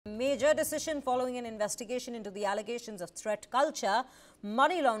Major decision following an investigation into the allegations of threat culture,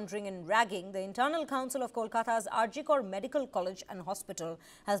 money laundering and ragging, the Internal Council of Kolkata's Arjikor Medical College and Hospital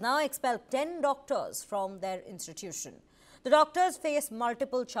has now expelled 10 doctors from their institution. The doctors face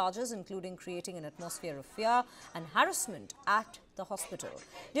multiple charges, including creating an atmosphere of fear and harassment at the hospital.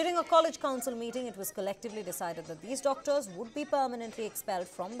 During a college council meeting, it was collectively decided that these doctors would be permanently expelled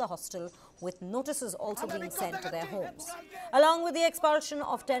from the hostel, with notices also being sent to their homes. Along with the expulsion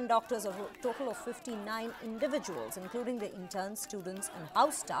of 10 doctors, a total of 59 individuals, including the interns, students and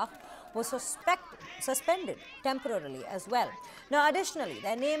house staff, were suspended temporarily as well. Now, additionally,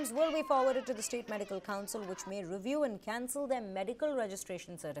 their names will be forwarded to the State Medical Council, which may review and cancel their medical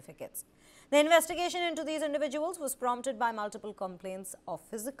registration certificates. The investigation into these individuals was prompted by multiple complaints of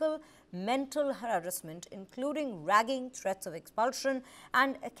physical, mental harassment, including ragging, threats of expulsion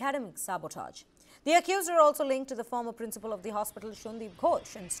and academic sabotage. The accused are also linked to the former principal of the hospital, Shundeep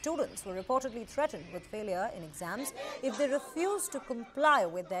Ghosh, and students were reportedly threatened with failure in exams if they refuse to comply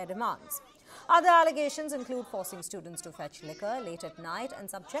with their demands. Other allegations include forcing students to fetch liquor late at night and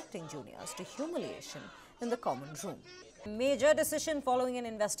subjecting juniors to humiliation in the common room. Major decision following an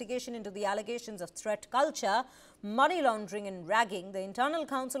investigation into the allegations of threat culture, money laundering and ragging, the Internal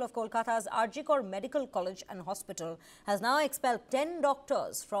Council of Kolkata's Arjikor Medical College and Hospital has now expelled 10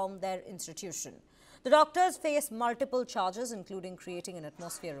 doctors from their institution. The doctors face multiple charges, including creating an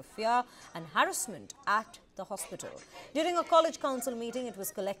atmosphere of fear and harassment at the hospital. During a college council meeting, it was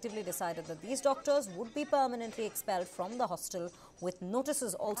collectively decided that these doctors would be permanently expelled from the hostel, with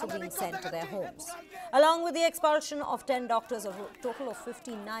notices also being sent to their homes. Along with the expulsion of 10 doctors, a total of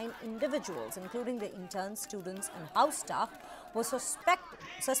 59 individuals, including the interns, students and house staff, were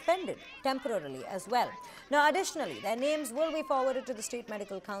suspended temporarily as well. Now, additionally, their names will be forwarded to the State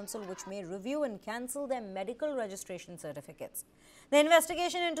Medical Council, which may review and cancel their medical registration certificates. The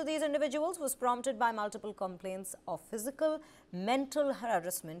investigation into these individuals was prompted by multiple complaints of physical, mental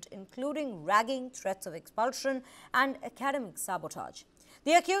harassment, including ragging, threats of expulsion and academic sabotage.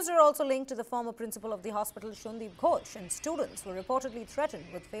 The accused are also linked to the former principal of the hospital, Shundeep Ghosh, and students were reportedly threatened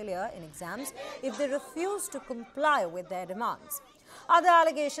with failure in exams if they refuse to comply with their demands. Other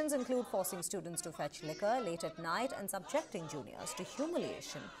allegations include forcing students to fetch liquor late at night and subjecting juniors to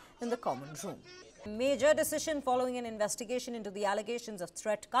humiliation in the common room. Major decision following an investigation into the allegations of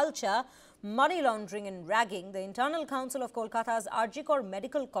threat culture, money laundering and ragging, the Internal Council of Kolkata's Arjikor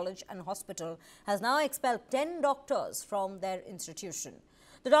Medical College and Hospital has now expelled 10 doctors from their institution.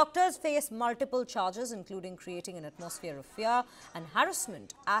 The doctors face multiple charges, including creating an atmosphere of fear and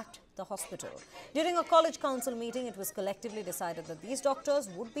harassment at the hospital. During a college council meeting, it was collectively decided that these doctors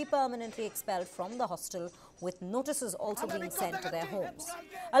would be permanently expelled from the hostel, with notices also being sent to their homes.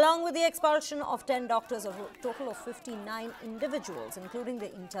 Along with the expulsion of 10 doctors, a total of 59 individuals, including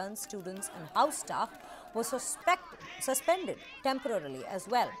the interns, students and house staff, were suspended temporarily as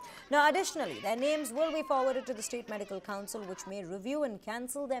well. Now, additionally, their names will be forwarded to the State Medical Council, which may review and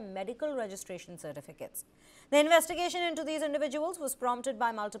cancel their medical registration certificates. The investigation into these individuals was prompted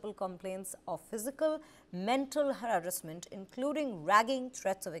by multiple complaints of physical, mental harassment, including ragging,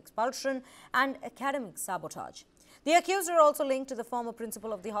 threats of expulsion and academic sabotage. The accused are also linked to the former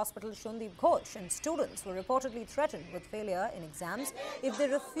principal of the hospital, Shundeep Ghosh, and students were reportedly threatened with failure in exams if they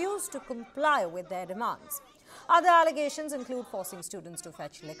refuse to comply with their demands. Other allegations include forcing students to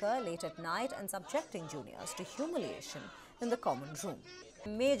fetch liquor late at night and subjecting juniors to humiliation in the common room.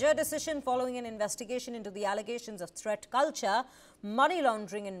 Major decision following an investigation into the allegations of threat culture, money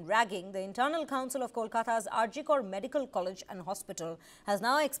laundering and ragging, the Internal Council of Kolkata's Arjikor Medical College and Hospital has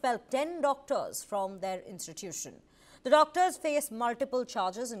now expelled 10 doctors from their institution. The doctors face multiple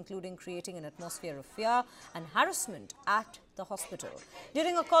charges, including creating an atmosphere of fear and harassment at the hospital.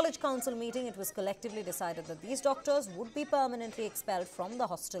 During a college council meeting, it was collectively decided that these doctors would be permanently expelled from the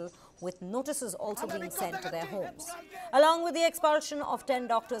hostel, with notices also being sent to their homes. Along with the expulsion of 10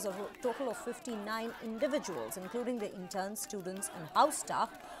 doctors, a total of 59 individuals, including the interns, students and house staff,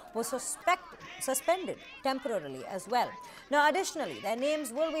 were suspended temporarily as well. Now, additionally, their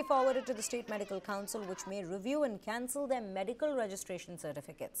names will be forwarded to the State Medical Council, which may review and cancel their medical registration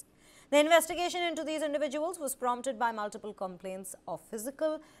certificates. The investigation into these individuals was prompted by multiple complaints of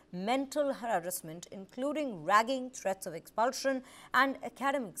physical, mental harassment, including ragging, threats of expulsion and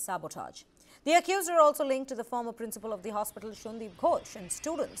academic sabotage. The accused are also linked to the former principal of the hospital, Shundeep Ghosh, and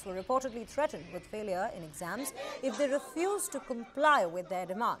students were reportedly threatened with failure in exams if they refuse to comply with their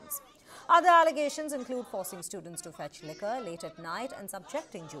demands. Other allegations include forcing students to fetch liquor late at night and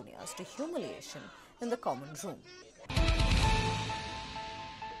subjecting juniors to humiliation in the common room.